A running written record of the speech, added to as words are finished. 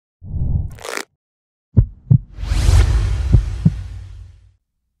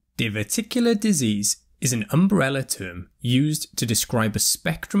Diverticular disease is an umbrella term used to describe a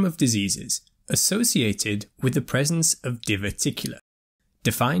spectrum of diseases associated with the presence of diverticula,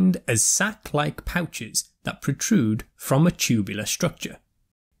 defined as sac-like pouches that protrude from a tubular structure.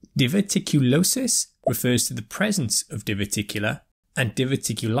 Diverticulosis refers to the presence of diverticula, and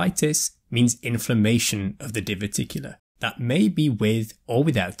diverticulitis means inflammation of the diverticula that may be with or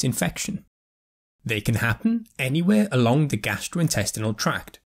without infection. They can happen anywhere along the gastrointestinal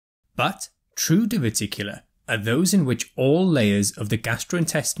tract, but true diverticula are those in which all layers of the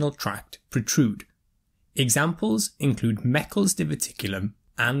gastrointestinal tract protrude. Examples include Meckel's diverticulum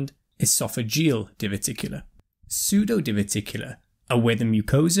and esophageal diverticula. Pseudodiverticula are where the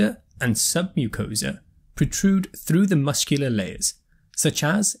mucosa and submucosa protrude through the muscular layers, such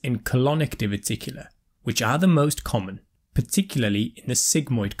as in colonic diverticula, which are the most common, particularly in the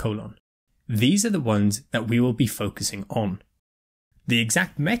sigmoid colon. These are the ones that we will be focusing on. The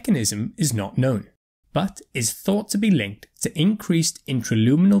exact mechanism is not known, but is thought to be linked to increased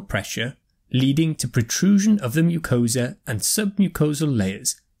intraluminal pressure, leading to protrusion of the mucosa and submucosal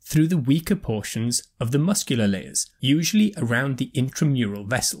layers through the weaker portions of the muscular layers, usually around the intramural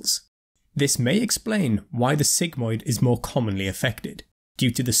vessels. This may explain why the sigmoid is more commonly affected,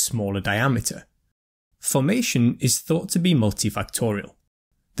 due to the smaller diameter. Formation is thought to be multifactorial.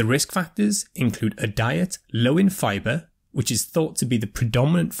 The risk factors include a diet low in fibre, which is thought to be the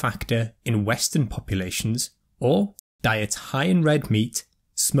predominant factor in Western populations, or diets high in red meat,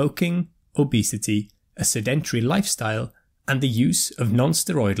 smoking, obesity, a sedentary lifestyle, and the use of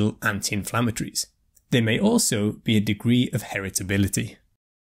non-steroidal anti-inflammatories. There may also be a degree of heritability.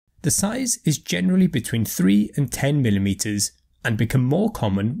 The size is generally between 3 and 10 mm and become more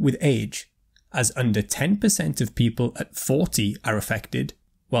common with age, as under 10% of people at 40 are affected,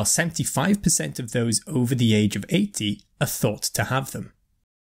 while 75% of those over the age of 80 are thought to have them.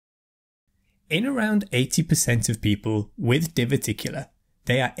 In around 80% of people with diverticula,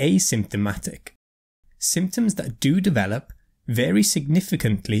 they are asymptomatic. Symptoms that do develop vary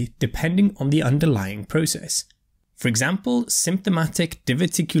significantly depending on the underlying process. For example, symptomatic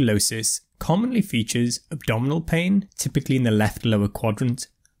diverticulosis commonly features abdominal pain, typically in the left lower quadrant,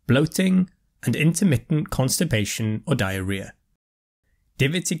 bloating, and intermittent constipation or diarrhea.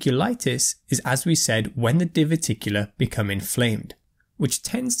 Diverticulitis is, as we said, when the diverticula become inflamed, which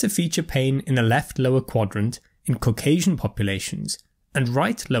tends to feature pain in the left lower quadrant in Caucasian populations and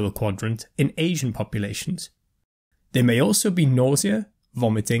right lower quadrant in Asian populations. There may also be nausea,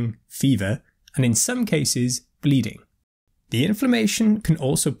 vomiting, fever, and in some cases, bleeding. The inflammation can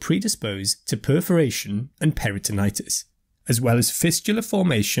also predispose to perforation and peritonitis, as well as fistula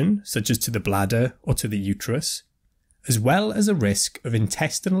formation, such as to the bladder or to the uterus, as well as a risk of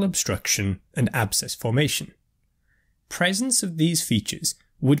intestinal obstruction and abscess formation. Presence of these features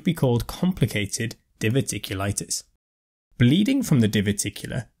would be called complicated diverticulitis. Bleeding from the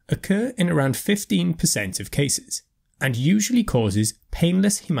diverticula occur in around 15% of cases, and usually causes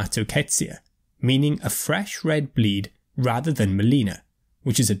painless hematochezia, meaning a fresh red bleed rather than melena,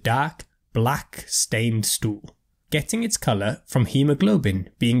 which is a dark, black stained stool, getting its colour from haemoglobin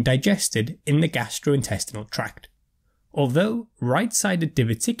being digested in the gastrointestinal tract. Although right-sided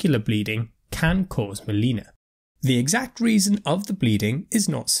diverticular bleeding can cause melena. The exact reason of the bleeding is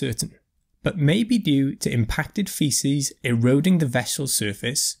not certain, but may be due to impacted feces eroding the vessel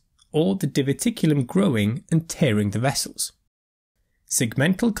surface or the diverticulum growing and tearing the vessels.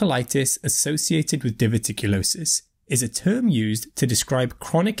 Segmental colitis associated with diverticulosis is a term used to describe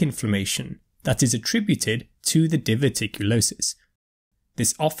chronic inflammation that is attributed to the diverticulosis.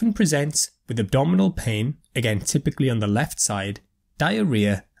 This often presents with abdominal pain, again typically on the left side,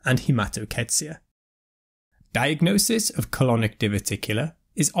 diarrhea and hematochezia. Diagnosis of colonic diverticula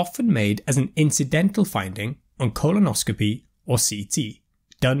is often made as an incidental finding on colonoscopy or CT,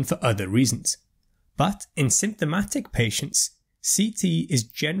 done for other reasons. But in symptomatic patients, CT is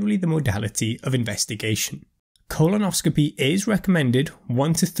generally the modality of investigation. Colonoscopy is recommended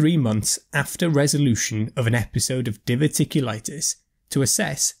 1 to 3 months after resolution of an episode of diverticulitis to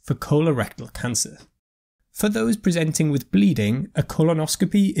assess for colorectal cancer. For those presenting with bleeding, a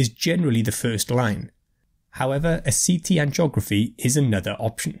colonoscopy is generally the first line. However, a CT angiography is another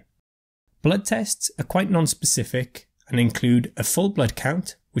option. Blood tests are quite non-specific and include a full blood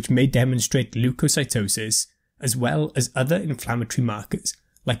count, which may demonstrate leukocytosis, as well as other inflammatory markers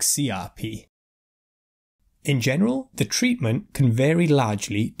like CRP. In general, the treatment can vary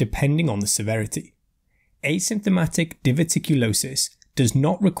largely depending on the severity. Asymptomatic diverticulosis does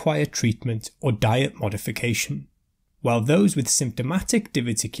not require treatment or diet modification, while those with symptomatic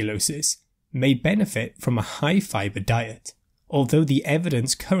diverticulosis may benefit from a high fibre diet, although the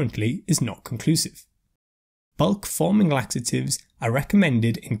evidence currently is not conclusive. Bulk forming laxatives are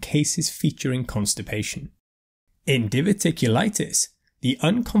recommended in cases featuring constipation. In diverticulitis, the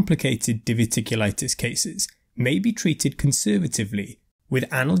uncomplicated diverticulitis cases may be treated conservatively with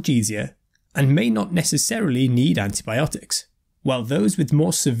analgesia and may not necessarily need antibiotics, while those with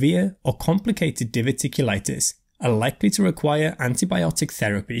more severe or complicated diverticulitis are likely to require antibiotic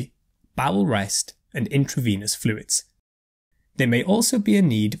therapy, bowel rest, and intravenous fluids. There may also be a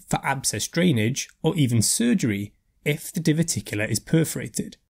need for abscess drainage or even surgery if the diverticula is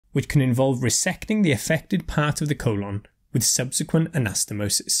perforated, which can involve resecting the affected part of the colon with subsequent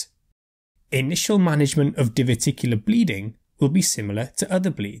anastomosis. Initial management of diverticular bleeding will be similar to other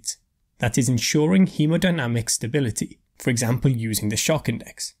bleeds, that is, ensuring hemodynamic stability, for example using the shock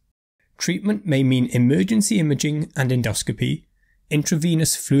index. Treatment may mean emergency imaging and endoscopy,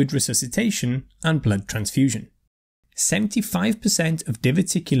 intravenous fluid resuscitation, and blood transfusion. 75% of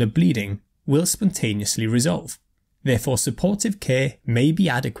diverticular bleeding will spontaneously resolve, therefore supportive care may be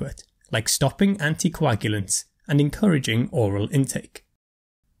adequate, like stopping anticoagulants and encouraging oral intake,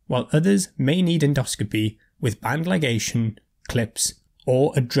 while others may need endoscopy with band ligation, clips,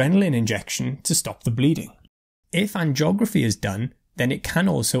 or adrenaline injection to stop the bleeding. If angiography is done, then it can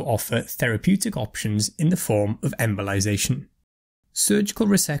also offer therapeutic options in the form of embolization. Surgical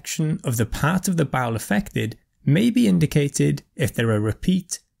resection of the part of the bowel affected may be indicated if there are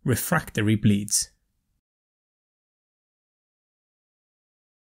repeat refractory bleeds.